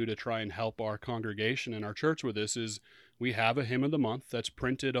 something we do to try and help our congregation and our church with this is we have a hymn of the month that's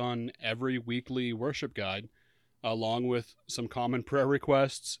printed on every weekly worship guide, along with some common prayer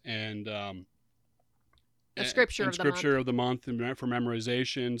requests and scripture of the month for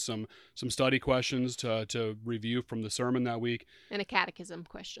memorization, some study questions to review from the sermon that week, and a catechism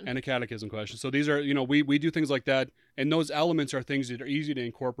question. So these are, we do things like that, and those elements are things that are easy to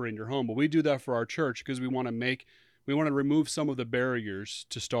incorporate in your home. But we do that for our church because we want to remove some of the barriers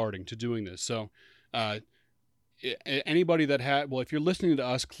to doing this. So anybody that if you're listening to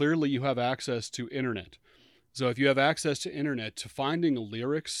us, clearly you have access to internet. So if you have access to internet, to finding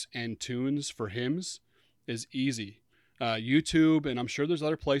lyrics and tunes for hymns is easy. YouTube, and I'm sure there's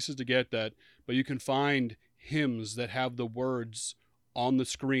other places to get that, but you can find hymns that have the words on the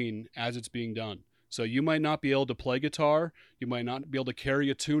screen as it's being done. So you might not be able to play guitar, you might not be able to carry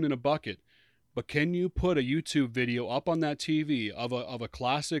a tune in a bucket, but can you put a YouTube video up on that TV of a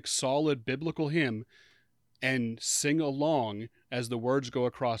classic, solid biblical hymn and sing along as the words go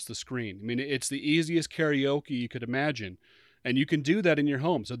across the screen? I mean, it's the easiest karaoke you could imagine. And you can do that in your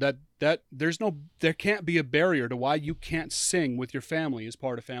home, so that there can't be a barrier to why you can't sing with your family as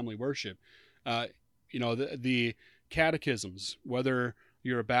part of family worship. The catechisms, whether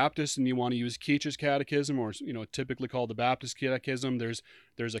you're a Baptist and you want to use Keach's catechism, or typically called the Baptist catechism, there's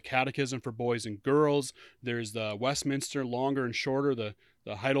a catechism for boys and girls. There's the Westminster, longer and shorter, the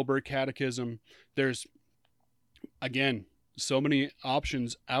Heidelberg Catechism. There's, again, so many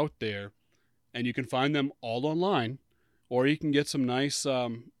options out there, and you can find them all online. Or you can get some nice, a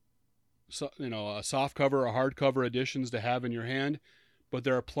soft cover or hardcover editions to have in your hand. But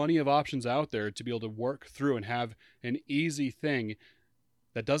there are plenty of options out there to be able to work through and have an easy thing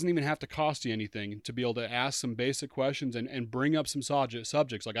that doesn't even have to cost you anything, to be able to ask some basic questions and bring up some subjects.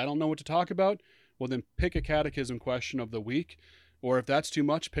 Like, I don't know what to talk about. Well, then pick a catechism question of the week. Or if that's too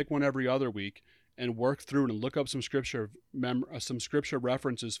much, pick one every other week and work through it and look up some scripture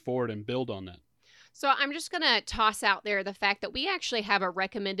references for it and build on that. So I'm just going to toss out there the fact that we actually have a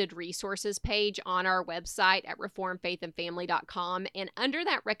recommended resources page on our website at reformedfaithandfamily.com. And under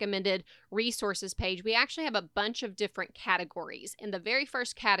that recommended resources page, we actually have a bunch of different categories. And the very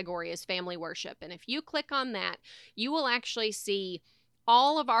first category is family worship. And if you click on that, you will actually see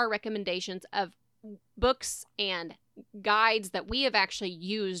all of our recommendations of books and guides that we have actually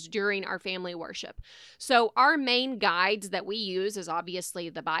used during our family worship. So our main guides that we use is obviously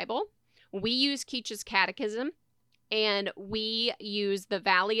the Bible. We use Keach's Catechism, and we use the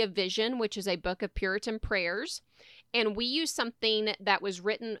Valley of Vision, which is a book of Puritan prayers. And we use something that was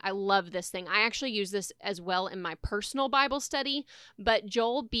written, I love this thing. I actually use this as well in my personal Bible study, but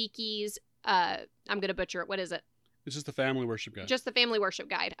Joel Beeke's, I'm going to butcher it. What is it? It's just the Family Worship Guide. Just the Family Worship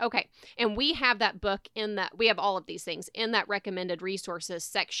Guide. Okay. And we have that book we have all of these things in that recommended resources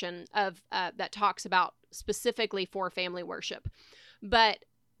section of that talks about specifically for family worship. But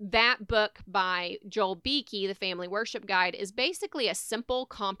that book by Joel Beeke, the Family Worship Guide, is basically a simple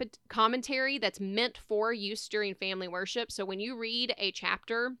commentary that's meant for use during family worship. So when you read a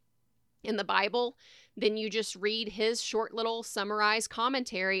chapter in the Bible, then you just read his short little summarized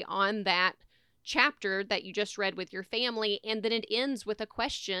commentary on that chapter that you just read with your family, and then it ends with a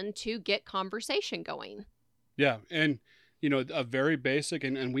question to get conversation going. Yeah, and a very basic,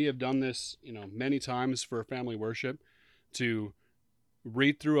 and we have done this many times for family worship, to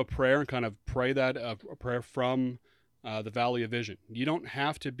read through a prayer and kind of pray that a prayer from the Valley of Vision. You don't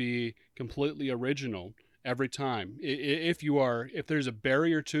have to be completely original every time. If there's a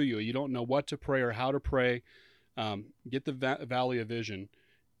barrier to you don't know what to pray or how to pray, get the Valley of Vision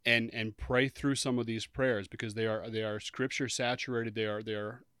and pray through some of these prayers, because they are scripture saturated. They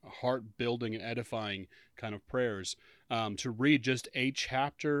are heart building and edifying kind of prayers. To read just a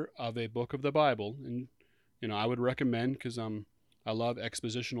chapter of a book of the Bible, and I would recommend, because I love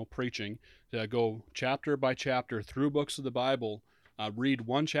expositional preaching, to go chapter by chapter through books of the Bible, read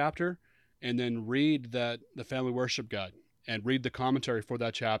one chapter, and then read the Family Worship Guide and read the commentary for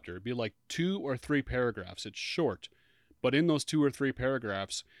that chapter. It'd be like 2 or 3 paragraphs. It's short, but in those 2 or 3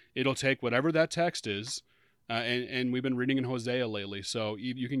 paragraphs, it'll take whatever that text is, and we've been reading in Hosea lately, so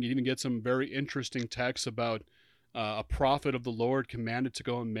you can even get some very interesting texts about a prophet of the Lord commanded to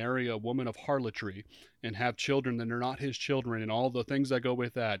go and marry a woman of harlotry and have children that are not his children, and all the things that go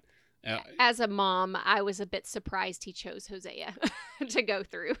with that. As a mom, I was a bit surprised he chose Hosea to go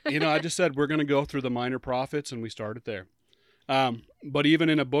through. I just said we're going to go through the minor prophets, and we started there. But even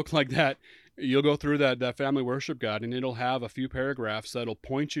in a book like that, you'll go through that family worship guide, and it'll have a few paragraphs that'll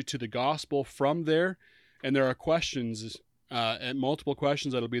point you to the gospel from there. And there are questions, and multiple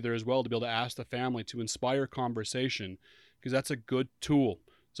questions that'll be there as well to be able to ask the family to inspire conversation, because that's a good tool.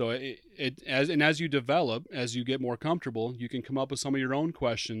 So as you develop, as you get more comfortable, you can come up with some of your own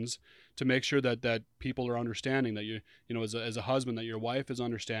questions to make sure that people are understanding, that as a husband, that your wife is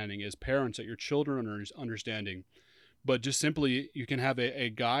understanding, as parents, that your children are understanding. But just simply, you can have a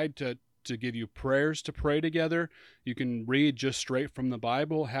guide to give you prayers to pray together. You can read just straight from the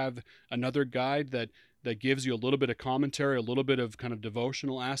Bible, have another guide that gives you a little bit of commentary, a little bit of kind of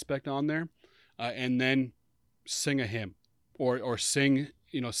devotional aspect on there, and then sing a hymn or sing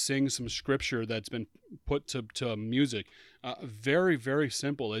some scripture that's been put to music. Very, very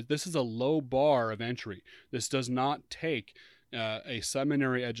simple. This is a low bar of entry. This does not take a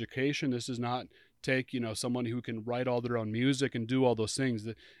seminary education. This does not take someone who can write all their own music and do all those things.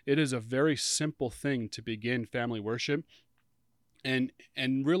 It is a very simple thing to begin family worship, and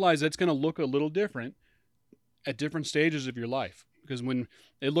realize it's going to look a little different at different stages of your life, because when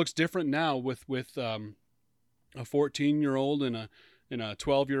it looks different now with a 14-year-old and a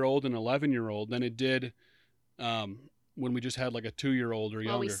 12-year-old and 11-year-old than it did when we just had like a 2-year-old or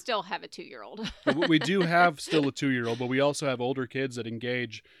younger. Well, we still have a 2-year-old. We do have still a 2-year-old, but we also have older kids that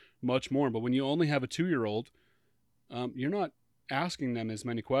engage much more. But when you only have a 2-year-old, you're not asking them as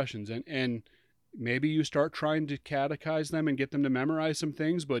many questions. And maybe you start trying to catechize them and get them to memorize some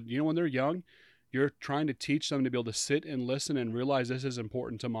things. But when they're young, you're trying to teach them to be able to sit and listen and realize this is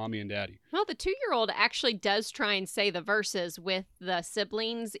important to mommy and daddy. Well, the 2-year-old actually does try and say the verses with the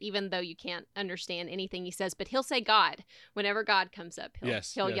siblings, even though you can't understand anything he says. But he'll say God. Whenever God comes up,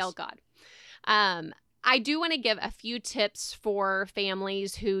 he'll yell God. I do want to give a few tips for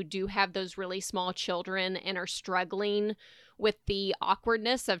families who do have those really small children and are struggling with the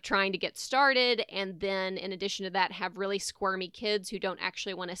awkwardness of trying to get started. And then in addition to that, have really squirmy kids who don't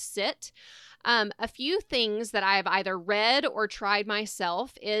actually want to sit. A few things that I've either read or tried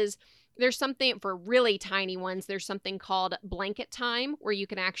myself is there's something for really tiny ones. There's something called blanket time, where you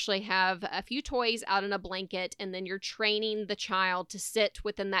can actually have a few toys out in a blanket, and then you're training the child to sit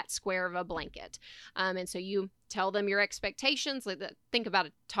within that square of a blanket. And so you tell them your expectations. Think about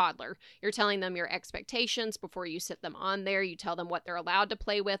a toddler. You're telling them your expectations before you sit them on there. You tell them what they're allowed to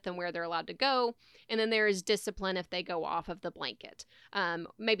play with and where they're allowed to go. And then there is discipline if they go off of the blanket.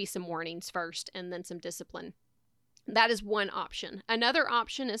 Maybe some warnings first and then some discipline. That is one option. Another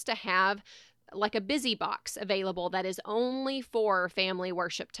option is to have like a busy box available that is only for family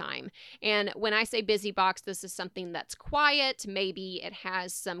worship time. And when I say busy box, this is something that's quiet. Maybe it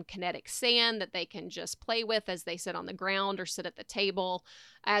has some kinetic sand that they can just play with as they sit on the ground or sit at the table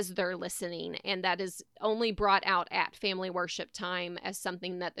as they're listening. And that is only brought out at family worship time as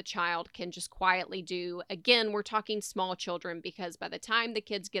something that the child can just quietly do. Again, we're talking small children, because by the time the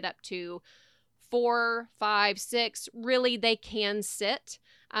kids get up to 4, 5, 6, really they can sit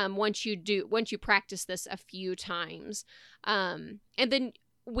once you practice this a few times. And then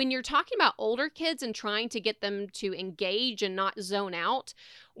when you're talking about older kids and trying to get them to engage and not zone out,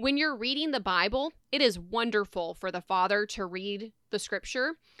 when you're reading the Bible, it is wonderful for the father to read the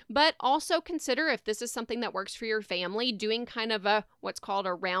scripture, but also consider, if this is something that works for your family, doing kind of what's called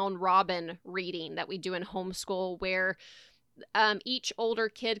a round robin reading that we do in homeschool, where each older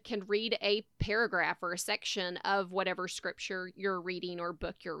kid can read a paragraph or a section of whatever scripture you're reading or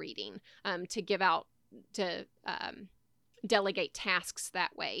book you're reading, to give out, to delegate tasks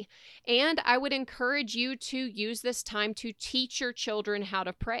that way. And I would encourage you to use this time to teach your children how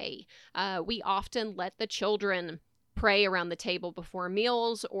to pray. We often let the children pray around the table before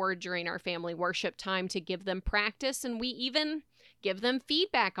meals or during our family worship time to give them practice, and we even give them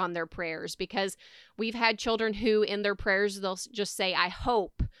feedback on their prayers, because we've had children who in their prayers they'll just say I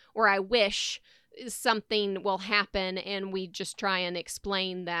hope or I wish something will happen, and we just try and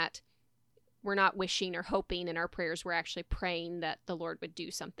explain that we're not wishing or hoping in our prayers. We're actually praying that the Lord would do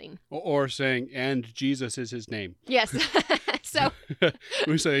something. Or saying, and Jesus is his name. Yes. So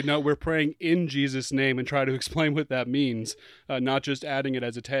we say, no, we're praying in Jesus' name, and try to explain what that means, not just adding it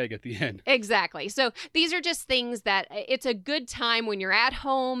as a tag at the end. Exactly. So these are just things that it's a good time when you're at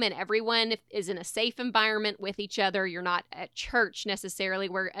home and everyone is in a safe environment with each other. You're not at church necessarily,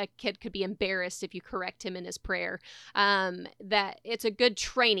 where a kid could be embarrassed if you correct him in his prayer. That it's a good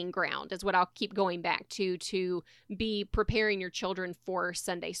training ground is what I'll keep going back to be preparing your children for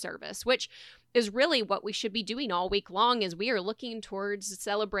Sunday service, which is really what we should be doing all week long, as we are looking towards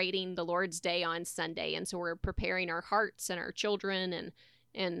celebrating the Lord's Day on Sunday. And so we're preparing our hearts and our children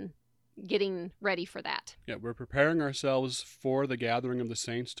and getting ready for that. Yeah, we're preparing ourselves for the gathering of the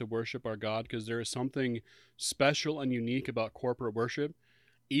saints to worship our God, because there is something special and unique about corporate worship,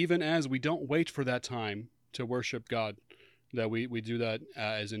 even as we don't wait for that time to worship God. That we do that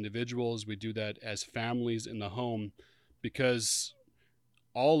as individuals, we do that as families in the home, because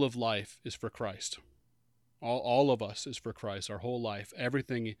all of life is for Christ. All of us is for Christ, our whole life.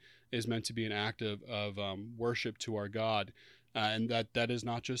 Everything is meant to be an act of worship to our God. And that is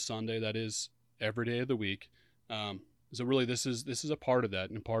not just Sunday, that is every day of the week. So really this is a part of that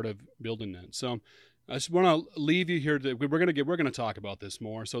and a part of building that. So I just want to leave you here. We're going to talk about this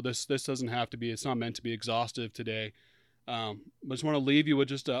more. So this doesn't have to be, it's not meant to be exhaustive today. But I just want to leave you with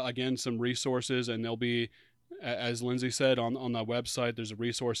just, again, some resources, and there'll be, as Lindsay said, on the website, there's a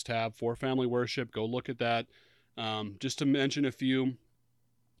resource tab for family worship. Go look at that. Just to mention a few,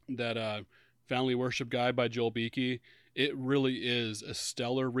 that Family Worship Guide by Joel Beakey, it really is a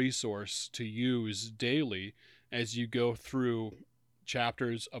stellar resource to use daily as you go through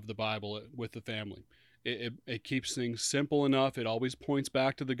chapters of the Bible with the family. It keeps things simple enough. It always points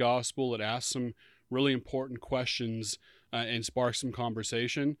back to the gospel. It asks some really important questions and sparks some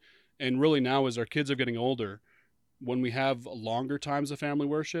conversation. And really now, as our kids are getting older, when we have longer times of family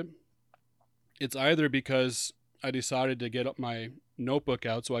worship, it's either because I decided to get up my notebook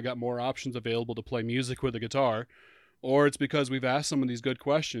out so I got more options available to play music with a guitar, or it's because we've asked some of these good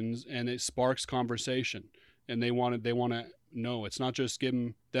questions and it sparks conversation, and they want to know. It's not just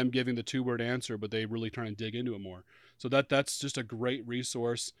them giving the 2-word answer, but they really trying to dig into it more. So that's just a great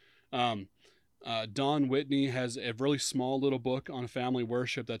resource. Don Whitney has a really small little book on family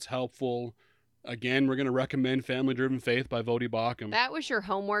worship that's helpful. Again, we're going to recommend Family Driven Faith by Voddie Baucham. That was your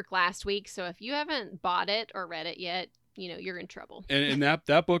homework last week, so if you haven't bought it or read it yet, you're in trouble. And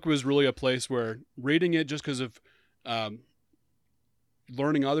that book was really a place where reading it, just because of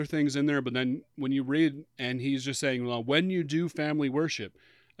learning other things in there, but then when you read, and he's just saying, well, when you do family worship,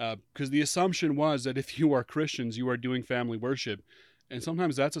 because the assumption was that if you are Christians, you are doing family worship. And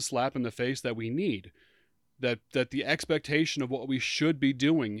sometimes that's a slap in the face that we need. That the expectation of what we should be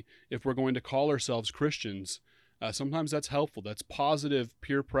doing if we're going to call ourselves Christians, sometimes that's helpful. That's positive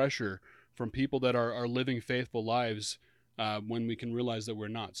peer pressure from people that are living faithful lives when we can realize that we're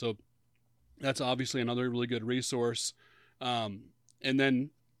not. So that's obviously another really good resource. And then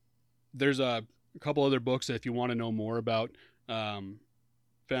there's a couple other books that if you want to know more about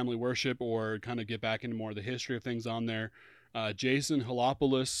family worship or kind of get back into more of the history of things on there, Jason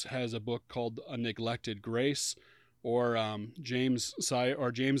Halopoulos has a book called A Neglected Grace, or James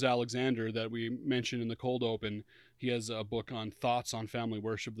Alexander that we mentioned in the cold open. He has a book on thoughts on family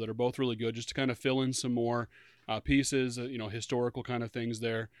worship that are both really good, just to kind of fill in some more pieces, historical kind of things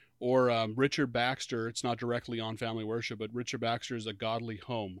there. Or Richard Baxter, it's not directly on family worship, but Richard Baxter's A Godly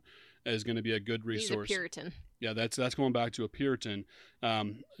Home is going to be a good resource. He's a Puritan. Yeah, that's going back to a Puritan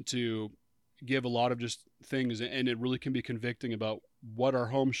to give a lot of just things, and it really can be convicting about what our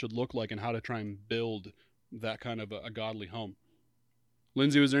home should look like and how to try and build that kind of a godly home.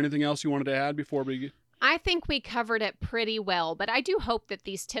 Lindsay, was there anything else you wanted to add before we... I think we covered it pretty well, but I do hope that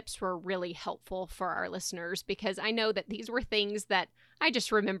these tips were really helpful for our listeners, because I know that these were things that I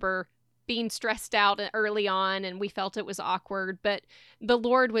just remember being stressed out early on, and we felt it was awkward, but the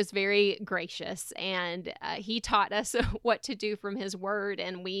Lord was very gracious, and he taught us what to do from his word,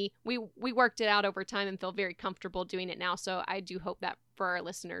 and we worked it out over time and feel very comfortable doing it now. So I do hope that for our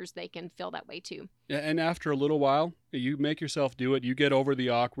listeners, they can feel that way too. Yeah, and after a little while, you make yourself do it. You get over the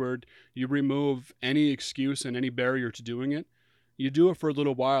awkward. You remove any excuse and any barrier to doing it. You do it for a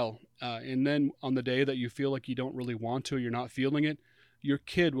little while, and then on the day that you feel like you don't really want to, you're not feeling it, your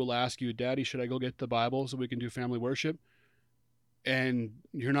kid will ask you, Daddy, should I go get the Bible so we can do family worship? And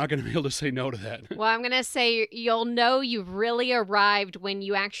you're not going to be able to say no to that. Well, I'm going to say you'll know you've really arrived when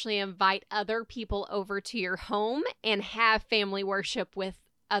you actually invite other people over to your home and have family worship with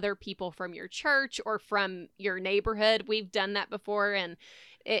other people from your church or from your neighborhood. We've done that before, and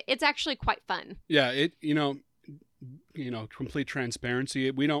it's actually quite fun. Yeah, complete transparency.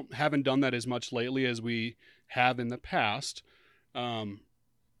 We haven't done that as much lately as we have in the past. And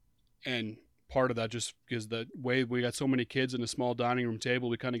part of that just is the way we got so many kids in a small dining room table,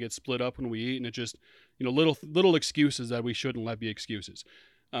 we kind of get split up when we eat, and it just, little excuses that we shouldn't let be excuses.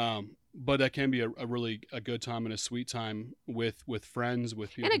 But that can be a really a good time and a sweet time with friends,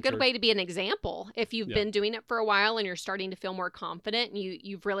 with people. And a from good church. way to be an example. If you've been doing it for a while and you're starting to feel more confident and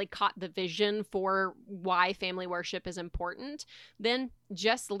you've really caught the vision for why family worship is important, then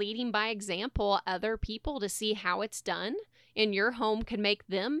just leading by example other people to see how it's done in your home can make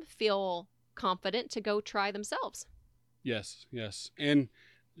them feel confident to go try themselves. Yes. And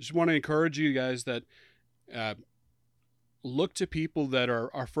just want to encourage you guys that look to people that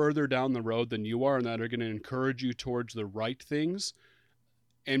are further down the road than you are and that are going to encourage you towards the right things,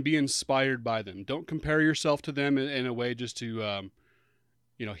 and be inspired by them. Don't compare yourself to them in a way just to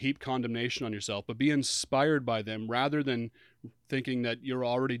heap condemnation on yourself, but be inspired by them rather than thinking that you're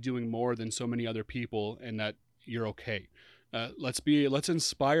already doing more than so many other people and that you're okay. Let's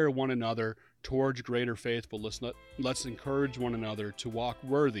inspire one another towards greater faithfulness. Let's encourage one another to walk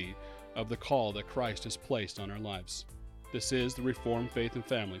worthy of the call that Christ has placed on our lives. This is the Reformed Faith and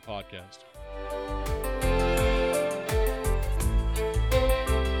Family Podcast.